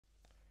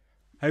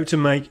How to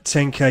make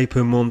 10k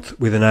per month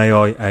with an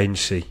AI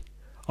agency.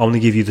 I'm going to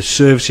give you the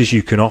services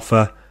you can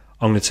offer.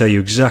 I'm going to tell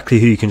you exactly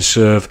who you can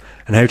serve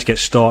and how to get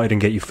started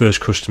and get your first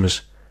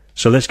customers.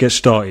 So let's get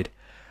started.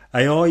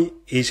 AI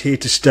is here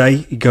to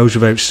stay. It goes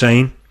without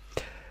saying.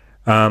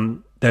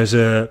 There's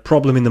a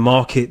problem in the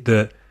market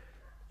that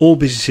all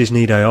businesses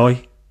need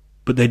AI,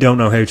 but they don't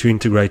know how to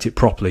integrate it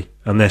properly.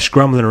 And they're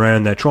scrambling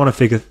around. They're trying to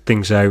figure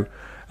things out.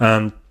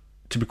 And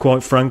to be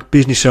quite frank,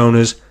 business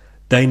owners,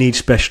 they need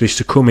specialists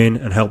to come in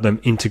and help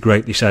them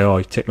integrate this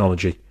AI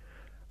technology.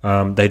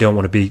 They don't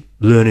want to be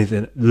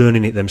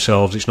learning it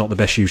themselves. It's not the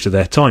best use of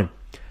their time.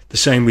 The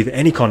same with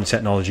any kind of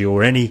technology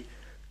or any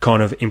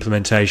kind of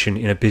implementation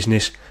in a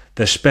business.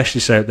 There's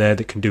specialists out there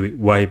that can do it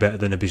way better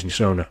than a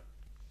business owner.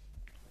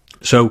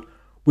 So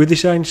with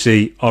this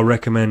agency, I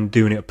recommend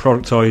doing it a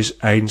productized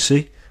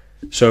agency.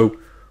 So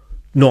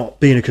not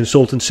being a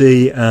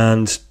consultancy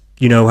and,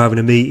 having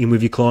a meeting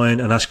with your client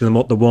and asking them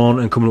what they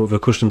want and coming up with a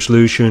custom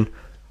solution.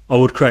 I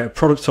would create a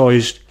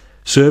productized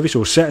service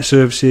or set of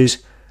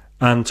services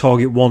and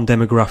target one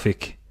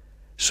demographic.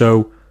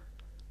 So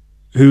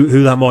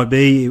who that might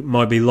be, it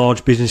might be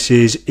large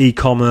businesses,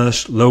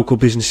 e-commerce, local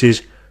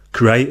businesses,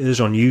 creators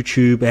on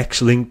YouTube,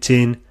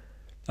 LinkedIn,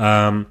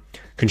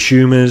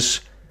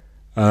 consumers,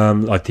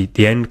 like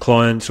the end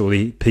clients or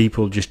the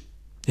people just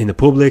in the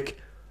public,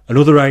 and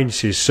other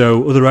agencies.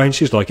 So other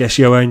agencies like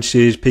SEO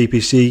agencies,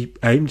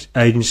 PPC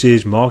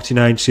agencies, marketing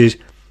agencies,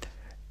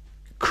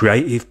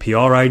 creative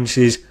PR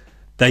agencies,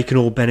 they can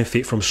all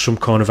benefit from some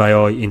kind of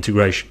AI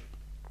integration.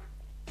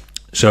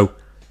 So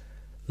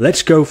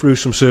let's go through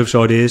some service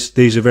ideas.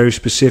 These are very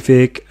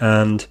specific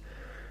and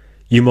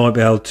you might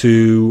be able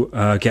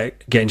to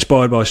get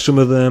inspired by some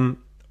of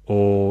them,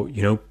 or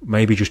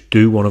maybe just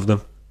do one of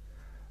them.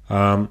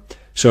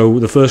 So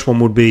the first one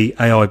would be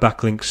AI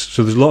backlinks.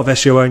 So there's a lot of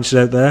SEO agencies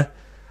out there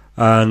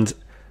and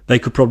they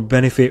could probably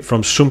benefit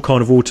from some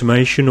kind of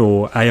automation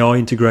or AI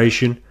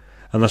integration,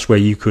 and that's where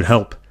you could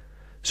help.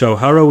 So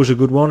Harrow is a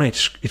good one.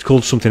 It's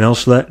called something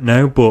else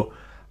now, but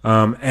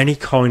any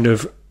kind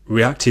of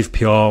reactive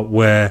PR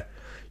where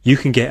you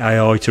can get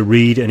AI to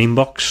read an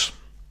inbox.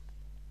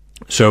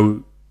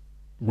 So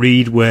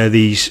read where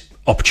these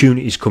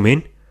opportunities come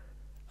in,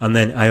 and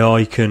then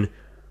AI can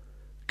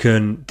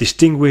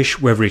distinguish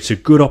whether it's a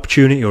good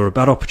opportunity or a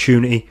bad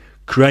opportunity,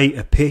 create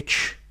a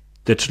pitch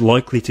that's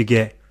likely to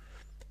get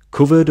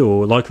covered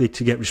or likely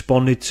to get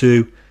responded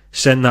to,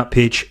 send that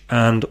pitch,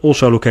 and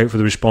also look out for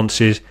the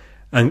responses,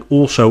 and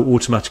also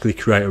automatically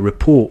create a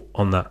report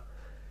on that.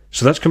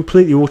 So that's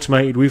completely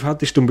automated. We've had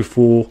this done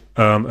before,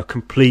 a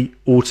complete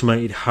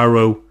automated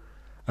Harrow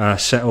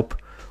setup.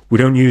 We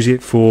don't use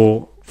it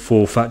for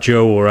Fat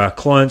Joe or our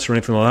clients or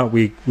anything like that.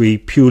 We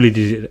purely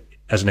did it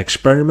as an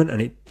experiment,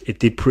 and it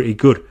did pretty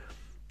good.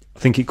 I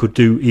think it could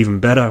do even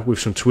better with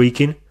some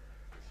tweaking.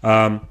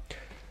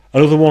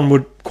 Another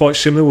one quite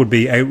similar would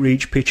be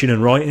outreach, pitching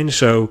and writing.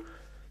 So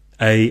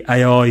a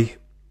AI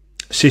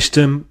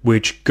system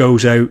which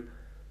goes out,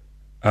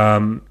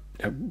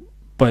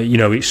 but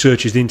it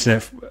searches the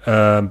internet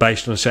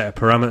based on a set of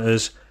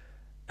parameters,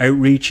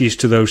 outreaches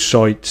to those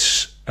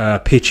sites,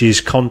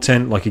 pitches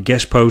content like a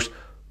guest post,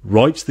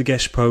 writes the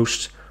guest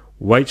post,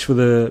 waits for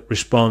the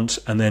response,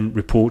 and then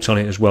reports on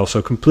it as well.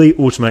 So complete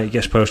automated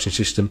guest posting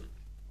system.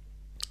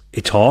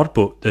 It's hard,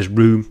 but there's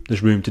room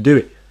to do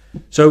it.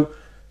 So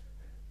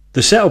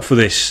the setup for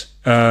this,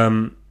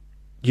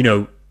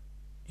 you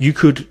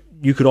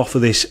could offer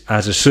this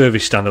as a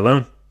service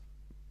standalone,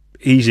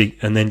 easy,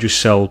 and then just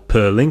sell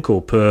per link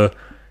or per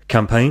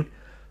campaign.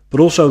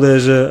 But also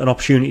there's an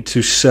opportunity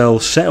to sell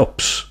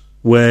setups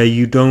where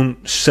you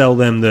don't sell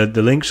them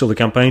the links or the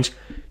campaigns.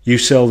 You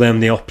sell them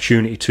the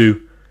opportunity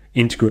to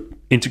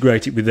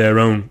integrate it with their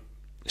own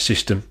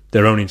system,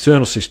 their own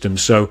internal system.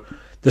 So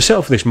the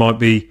setup for this might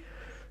be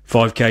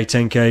 5k,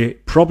 10k,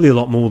 probably a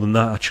lot more than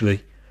that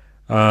actually.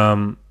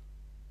 I've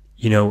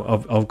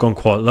gone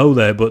quite low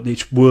there, but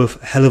it's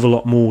worth a hell of a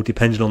lot more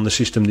depending on the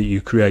system that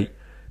you create,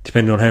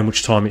 depending on how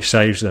much time it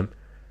saves them.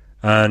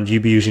 And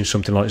you'd be using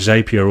something like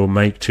Zapier or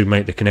Make to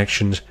make the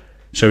connections.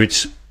 So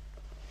it's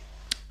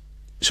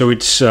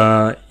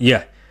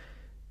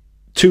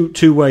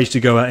two ways to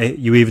go at it.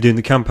 You're either doing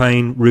the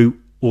campaign route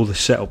or the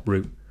setup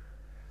route.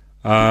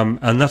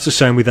 And that's the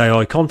same with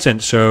AI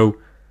content. So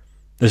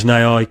there's an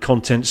AI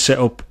content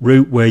setup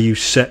route where you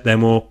set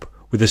them up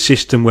with a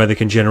system where they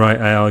can generate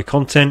AI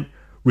content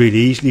really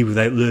easily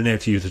without learning how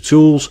to use the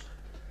tools.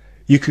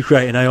 You could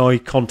create an AI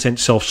content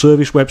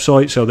self-service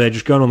website. So they're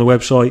just going on the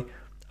website,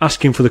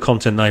 asking for the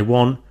content they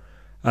want,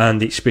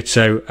 and it spits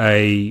out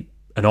an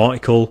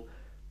article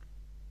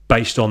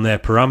based on their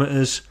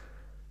parameters.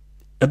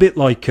 A bit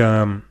like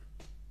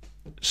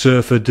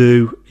Surfer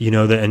do,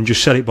 and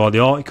just set it by the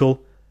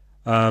article.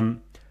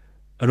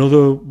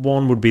 Another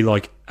one would be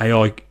like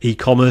AI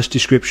e-commerce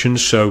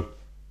descriptions. So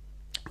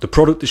the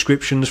product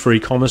descriptions for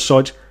e-commerce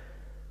sites,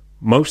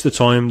 most of the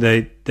time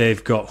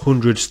they've got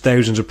hundreds,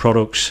 thousands of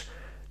products.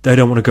 They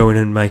don't want to go in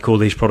and make all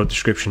these product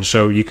descriptions.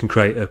 So you can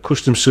create a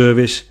custom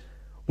service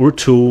or a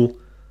tool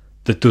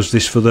that does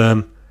this for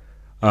them.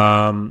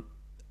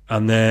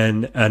 and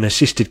then an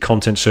assisted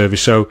content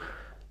service. So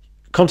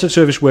content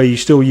service where you're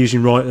still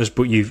using writers,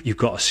 but you've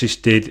got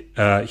assisted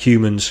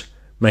humans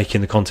making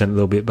the content a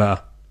little bit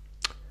better.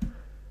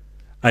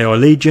 AI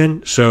lead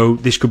gen. So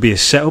this could be a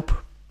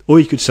setup, or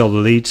you could sell the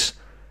leads.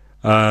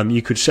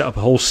 You could set up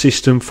a whole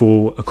system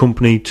for a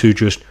company to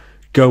just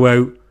go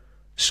out,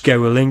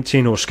 scour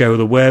LinkedIn or scour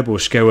the web or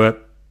scour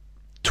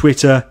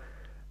Twitter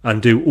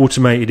and do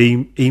automated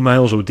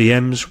emails or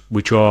DMs,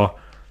 which are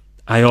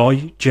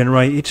AI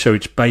generated. So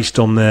it's based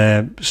on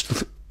their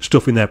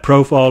stuff in their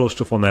profile or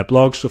stuff on their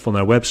blog, stuff on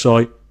their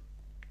website.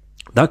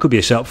 That could be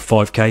a setup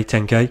for 5k,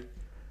 10k,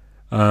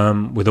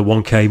 with a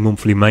 1k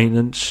monthly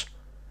maintenance,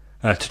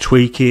 to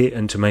tweak it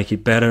and to make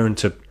it better and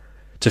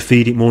to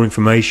feed it more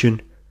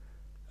information.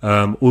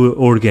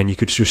 Or again, you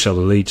could just sell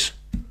the leads.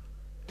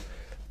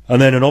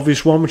 And then an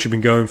obvious one, which has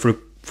been going for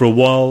a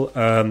while,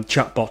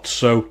 chatbots.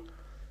 So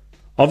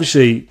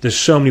obviously there's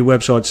so many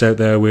websites out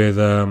there with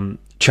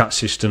chat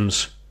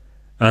systems,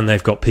 and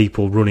they've got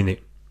people running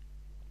it.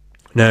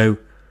 Now,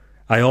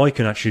 AI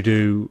can actually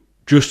do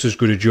just as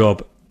good a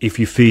job if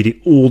you feed it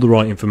all the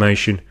right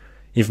information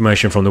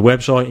from the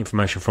website,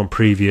 information from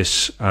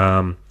previous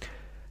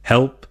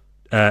help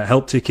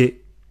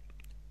ticket,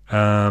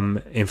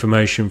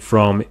 information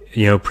from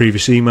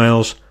previous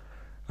emails.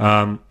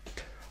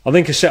 I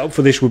think a setup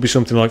for this would be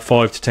something like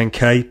 5 to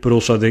 10k, but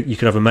also you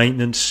could have a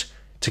maintenance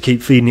to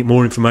keep feeding it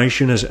more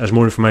information as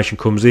more information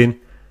comes in.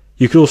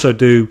 You could also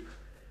do,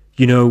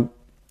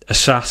 a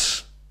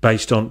SaaS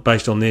based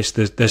on this.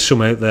 There's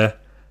some out there,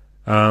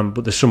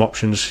 but there's some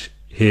options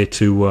here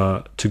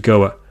to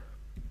go at.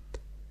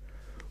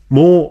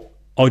 More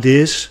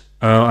ideas.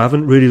 I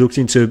haven't really looked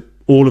into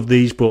all of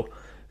these, but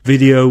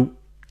video.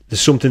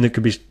 There's something that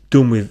could be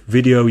done with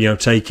video.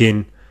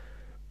 Taking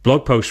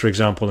blog posts, for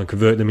example, and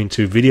convert them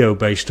into video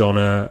based on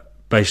the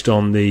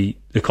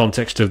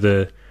context of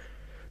the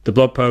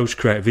blog post.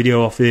 Create a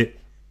video off it.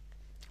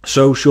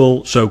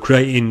 Social, so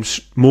creating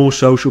more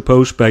social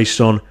posts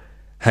based on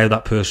how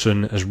that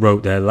person has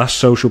wrote their last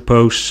social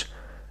posts.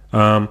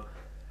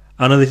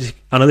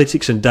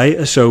 Analytics and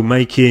data, so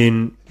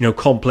making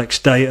complex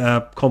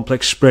data,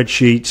 complex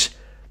spreadsheets,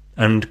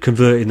 and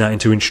converting that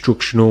into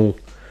instructional,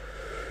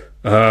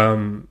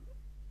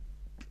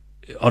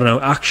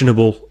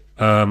 actionable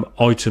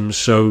items,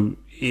 so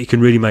it can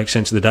really make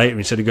sense of the data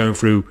instead of going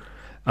through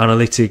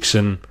analytics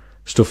and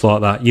stuff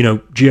like that.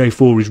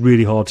 GA4 is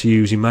really hard to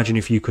use. Imagine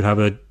if you could have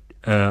an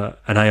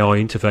AI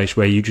interface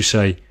where you just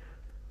say,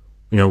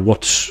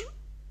 what's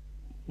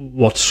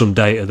some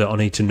data that I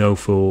need to know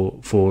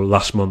for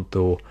last month,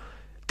 or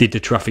did the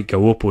traffic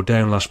go up or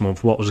down last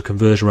month? What was the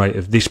conversion rate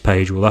of this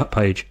page or that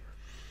page?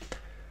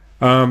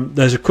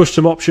 There's a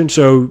custom option,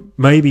 so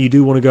maybe you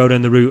do want to go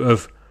down the route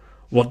of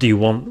what do you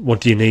want,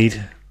 what do you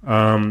need,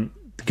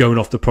 going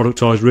off the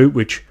productized route,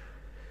 which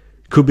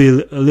could be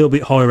a little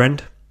bit higher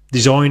end.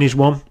 Design is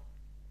one,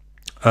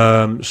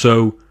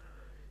 so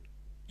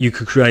you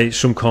could create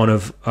some kind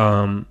of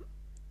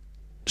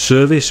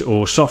service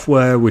or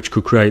software which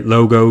could create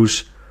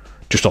logos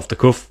just off the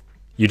cuff.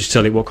 You just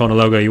tell it what kind of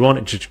logo you want,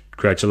 it just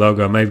creates a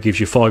logo, maybe gives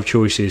you 5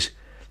 choices,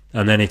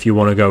 and then if you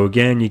want to go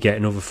again, you get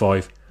another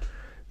 5.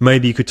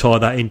 Maybe you could tie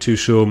that into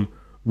some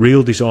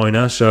real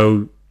designer,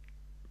 so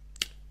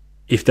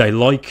if they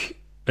like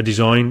a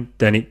design,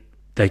 then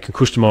they can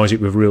customize it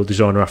with a real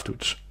designer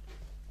afterwards.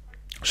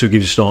 So it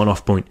gives you a starting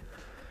off point.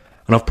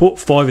 And I've put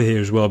Fiverr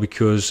here as well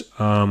because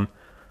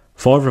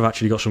Fiverr have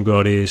actually got some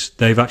good ideas.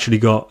 They've actually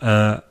got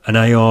an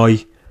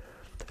AI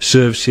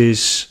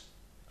services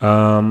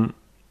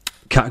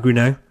category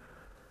now.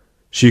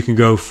 So you can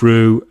go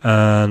through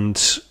and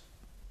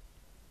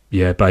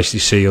basically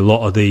see a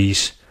lot of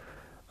these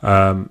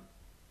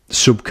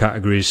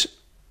subcategories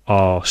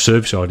are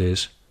service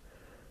ideas.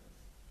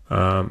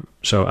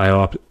 So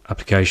AI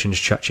applications,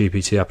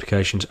 ChatGPT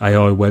applications,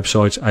 AI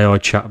websites, AI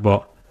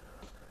chatbot.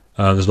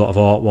 There's a lot of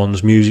art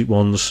ones, music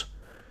ones.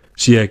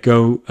 So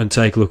go and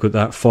take a look at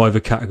that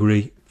Fiverr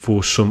category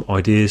for some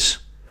ideas.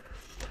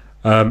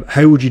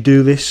 How would you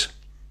do this?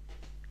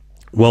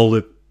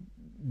 Well,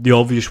 the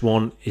obvious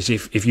one is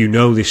if you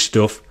know this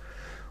stuff,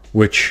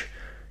 which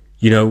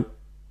you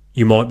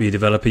might be a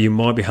developer, you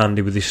might be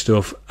handy with this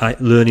stuff,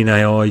 learning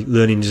AI,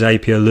 learning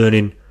Zapier,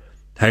 learning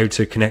how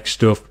to connect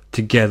stuff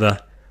together.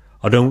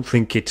 I don't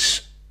think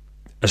it's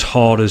as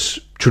hard as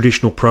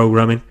traditional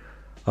programming.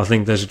 I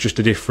think there's just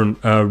a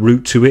different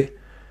route to it.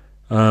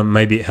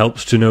 Maybe it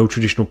helps to know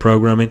traditional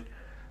programming.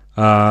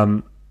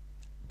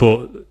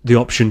 But the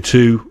option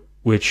 2,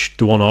 which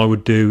the one I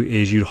would do,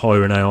 is you'd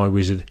hire an AI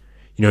wizard.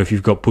 If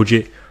you've got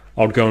budget,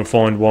 I'd go and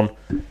find one.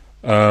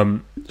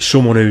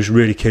 Someone who's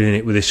really killing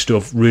it with this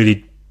stuff,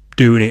 really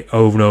doing it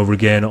over and over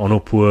again on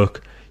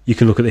Upwork. You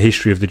can look at the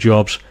history of the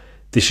jobs.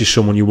 This is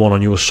someone you want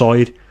on your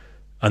side.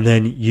 And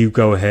then you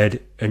go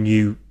ahead and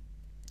you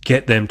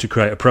get them to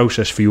create a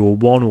process for your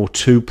 1 or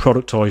 2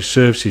 productized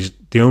services,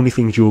 the only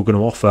things you're going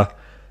to offer,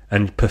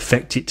 and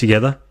perfect it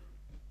together.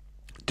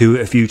 Do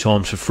it a few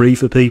times for free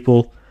for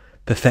people,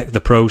 perfect the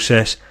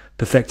process,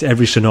 perfect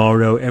every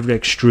scenario, every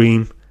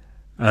extreme,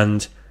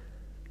 and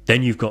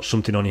then you've got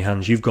something on your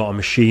hands. You've got a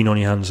machine on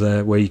your hands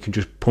there where you can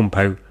just pump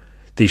out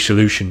these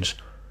solutions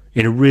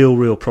in a real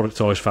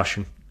productized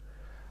fashion.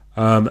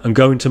 And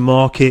going to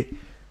market,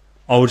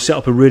 I would set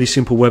up a really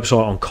simple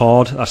website on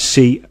Card. That's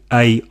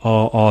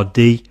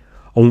CARRD.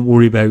 I won't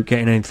worry about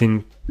getting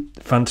anything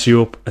fancy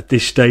up at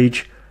this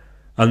stage.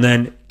 And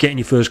then getting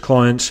your first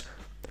clients,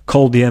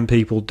 cold DM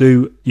people,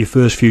 do your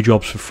first few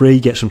jobs for free,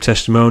 get some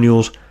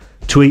testimonials,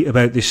 tweet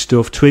about this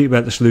stuff, tweet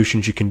about the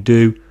solutions you can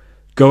do.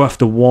 Go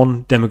after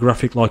one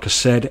demographic, like I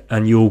said,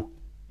 and you'll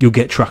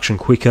get traction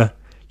quicker.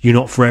 You're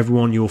not for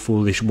everyone, you're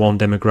for this one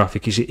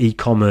demographic. Is it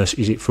e-commerce?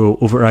 Is it for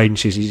other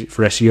agencies? Is it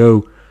for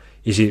SEO?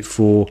 Is it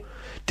for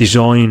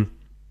design?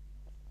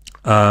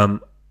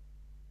 And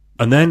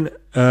then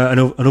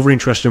another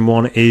interesting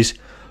one is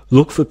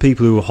look for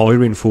people who are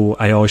hiring for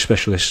AI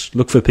specialists.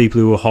 Look for people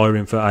who are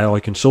hiring for AI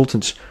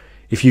consultants.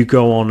 If you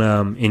go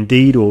on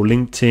Indeed or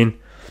LinkedIn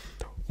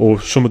or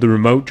some of the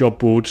remote job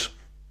boards,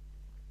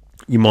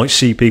 you might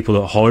see people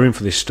that are hiring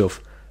for this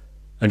stuff,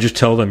 and just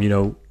tell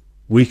them,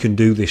 we can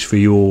do this for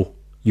your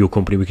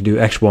company. We can do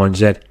X, Y, and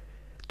Z.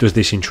 Does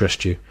this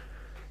interest you?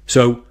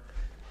 So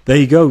there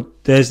you go.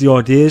 There's the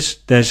ideas.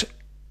 There's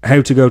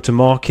how to go to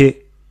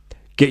market,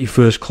 get your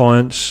first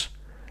clients.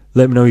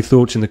 Let me know your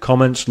thoughts in the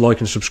comments, like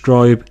and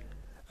subscribe,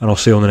 and I'll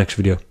see you on the next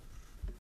video.